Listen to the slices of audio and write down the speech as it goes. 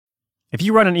If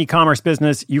you run an e-commerce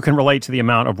business, you can relate to the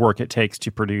amount of work it takes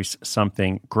to produce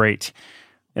something great.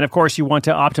 And of course, you want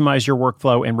to optimize your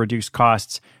workflow and reduce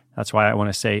costs. That's why I want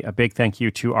to say a big thank you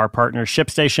to our partner,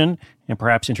 ShipStation, and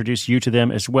perhaps introduce you to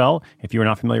them as well. If you're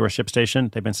not familiar with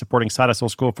ShipStation, they've been supporting Side Hustle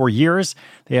School for years.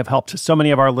 They have helped so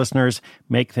many of our listeners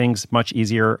make things much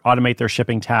easier, automate their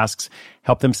shipping tasks,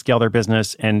 help them scale their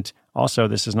business, and also,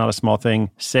 this is not a small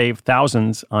thing, save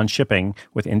thousands on shipping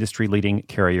with industry-leading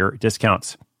carrier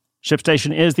discounts.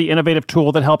 ShipStation is the innovative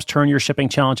tool that helps turn your shipping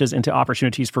challenges into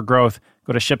opportunities for growth.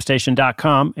 Go to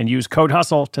ShipStation.com and use code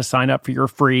HUSTLE to sign up for your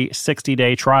free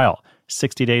 60-day trial.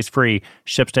 60 days free.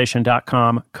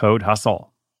 ShipStation.com, code HUSTLE.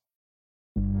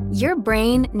 Your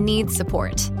brain needs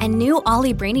support, and new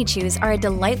Ollie Brainy Chews are a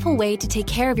delightful way to take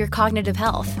care of your cognitive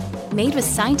health. Made with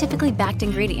scientifically backed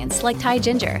ingredients like Thai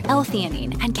ginger,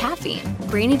 L-theanine, and caffeine,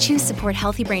 Brainy Chews support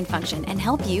healthy brain function and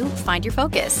help you find your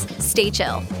focus, stay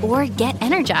chill, or get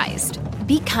energized.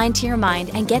 Be kind to your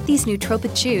mind and get these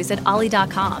nootropic chews at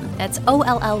ollie.com. That's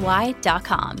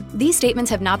OLLY.com. These statements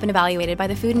have not been evaluated by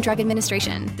the Food and Drug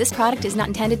Administration. This product is not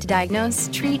intended to diagnose,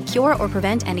 treat, cure, or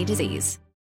prevent any disease.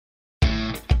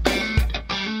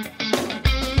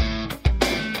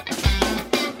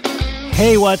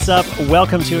 Hey, what's up?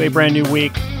 Welcome to a brand new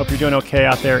week. Hope you're doing okay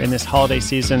out there in this holiday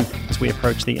season as we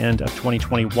approach the end of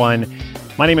 2021.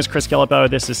 My name is Chris Guillebeau.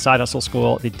 This is Side Hustle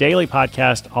School, the daily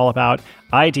podcast all about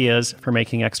ideas for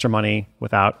making extra money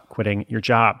without quitting your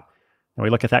job. And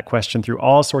we look at that question through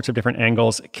all sorts of different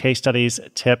angles, case studies,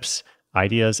 tips,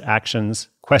 ideas, actions,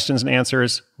 questions and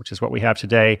answers, which is what we have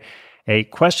today. A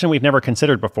question we've never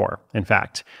considered before, in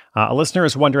fact. A listener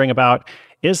is wondering about,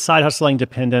 is side hustling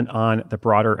dependent on the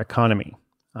broader economy?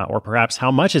 Or perhaps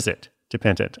how much is it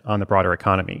dependent on the broader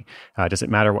economy? Does it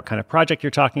matter what kind of project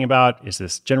you're talking about? Is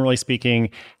this generally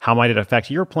speaking? How might it affect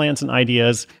your plans and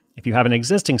ideas? If you have an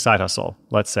existing side hustle,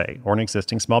 let's say, or an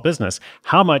existing small business,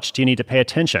 how much do you need to pay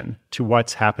attention to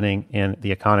what's happening in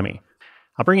the economy?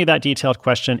 I'll bring you that detailed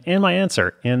question and my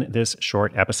answer in this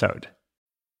short episode.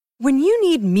 When you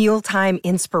need mealtime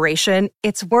inspiration,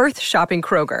 it's worth shopping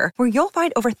Kroger, where you'll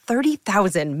find over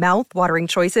 30,000 mouth-watering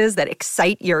choices that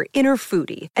excite your inner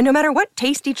foodie. And no matter what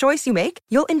tasty choice you make,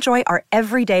 you'll enjoy our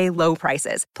everyday low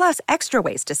prices, plus extra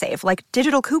ways to save, like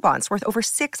digital coupons worth over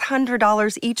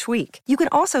 $600 each week. You can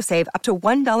also save up to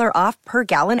 $1 off per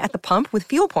gallon at the pump with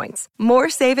fuel points. More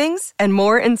savings and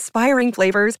more inspiring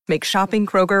flavors make shopping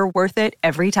Kroger worth it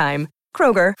every time.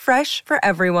 Kroger, fresh for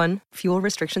everyone. Fuel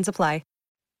restrictions apply.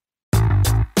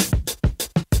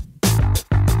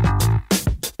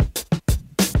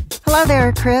 Hello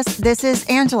there, Chris. This is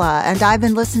Angela, and I've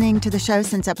been listening to the show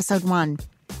since episode 1.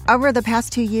 Over the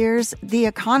past 2 years, the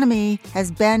economy has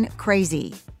been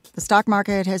crazy. The stock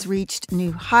market has reached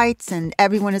new heights, and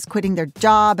everyone is quitting their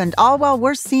job, and all while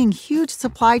we're seeing huge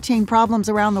supply chain problems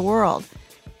around the world.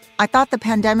 I thought the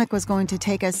pandemic was going to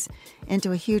take us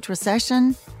into a huge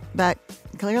recession, but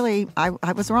clearly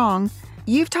I was wrong.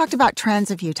 You've talked about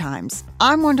trends a few times.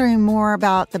 I'm wondering more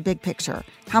about the big picture.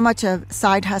 How much of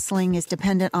side hustling is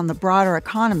dependent on the broader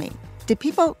economy? Did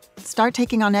people start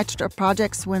taking on extra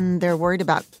projects when they're worried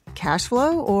about cash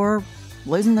flow or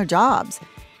losing their jobs?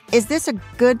 Is this a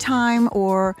good time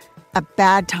or a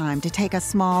bad time to take a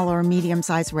small or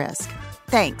medium-sized risk?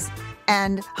 Thanks,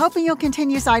 and hoping you'll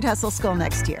continue Side Hustle School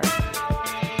next year.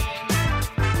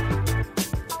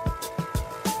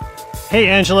 Hey,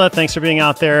 Angela, thanks for being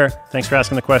out there. Thanks for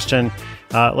asking the question.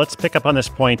 Let's pick up on this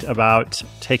point about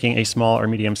taking a small or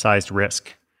medium-sized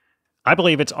risk. I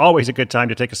believe it's always a good time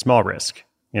to take a small risk.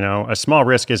 You know, a small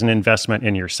risk is an investment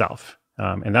in yourself.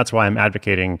 And that's why I'm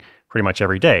advocating pretty much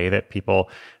every day that people,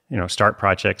 start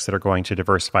projects that are going to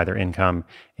diversify their income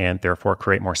and therefore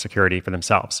create more security for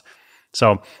themselves.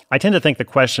 So I tend to think the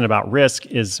question about risk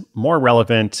is more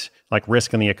relevant, like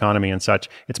risk in the economy and such.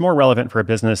 It's more relevant for a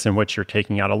business in which you're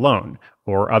taking out a loan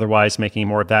or otherwise making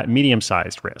more of that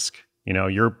medium-sized risk.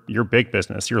 Your big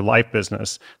business, your life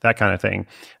business, that kind of thing.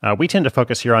 We tend to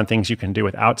focus here on things you can do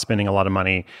without spending a lot of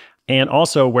money and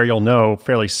also where you'll know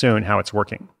fairly soon how it's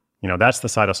working. That's the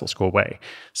Side Hustle School way.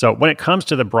 So when it comes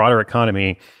to the broader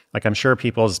economy, like I'm sure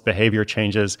people's behavior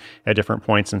changes at different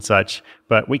points and such,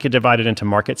 but we could divide it into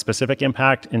market-specific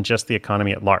impact and just the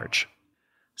economy at large.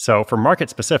 So for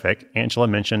market-specific, Angela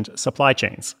mentioned supply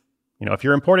chains. If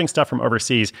you're importing stuff from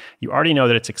overseas, you already know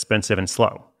that it's expensive and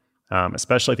slow,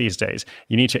 especially these days.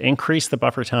 You need to increase the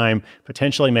buffer time,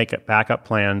 potentially make backup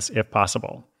plans if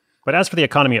possible. But as for the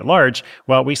economy at large,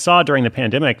 well, we saw during the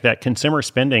pandemic that consumer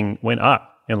spending went up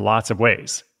in lots of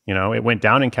ways. It went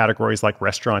down in categories like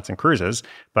restaurants and cruises,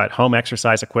 but home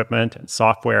exercise equipment and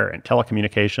software and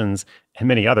telecommunications and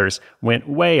many others went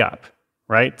way up,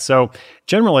 right? So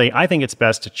generally, I think it's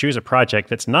best to choose a project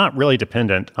that's not really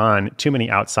dependent on too many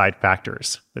outside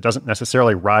factors, that doesn't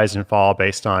necessarily rise and fall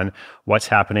based on what's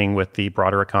happening with the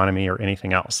broader economy or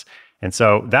anything else. And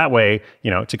so that way,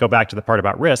 to go back to the part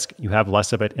about risk, you have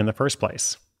less of it in the first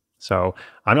place. So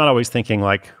I'm not always thinking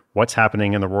like, what's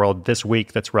happening in the world this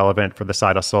week that's relevant for the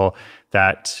side hustle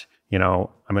that, I'm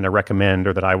going to recommend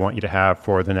or that I want you to have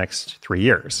for the next 3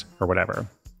 years or whatever.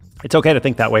 It's okay to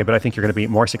think that way, but I think you're going to be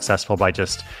more successful by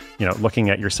just, looking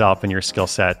at yourself and your skill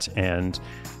set and,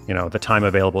 the time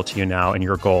available to you now and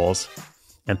your goals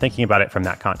and thinking about it from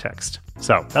that context.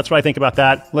 So that's what I think about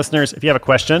that. Listeners, if you have a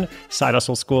question,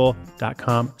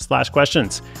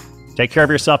 sidehustleschool.com/questions. Take care of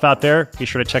yourself out there. Be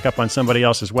sure to check up on somebody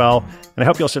else as well. And I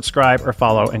hope you'll subscribe or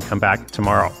follow and come back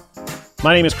tomorrow.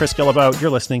 My name is Chris Guillebeau.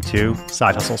 You're listening to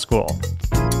Side Hustle School.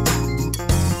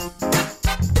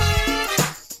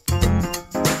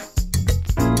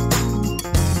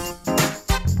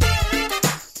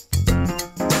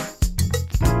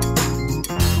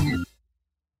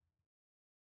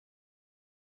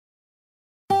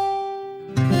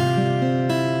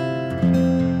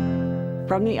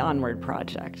 From the Onward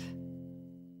Project.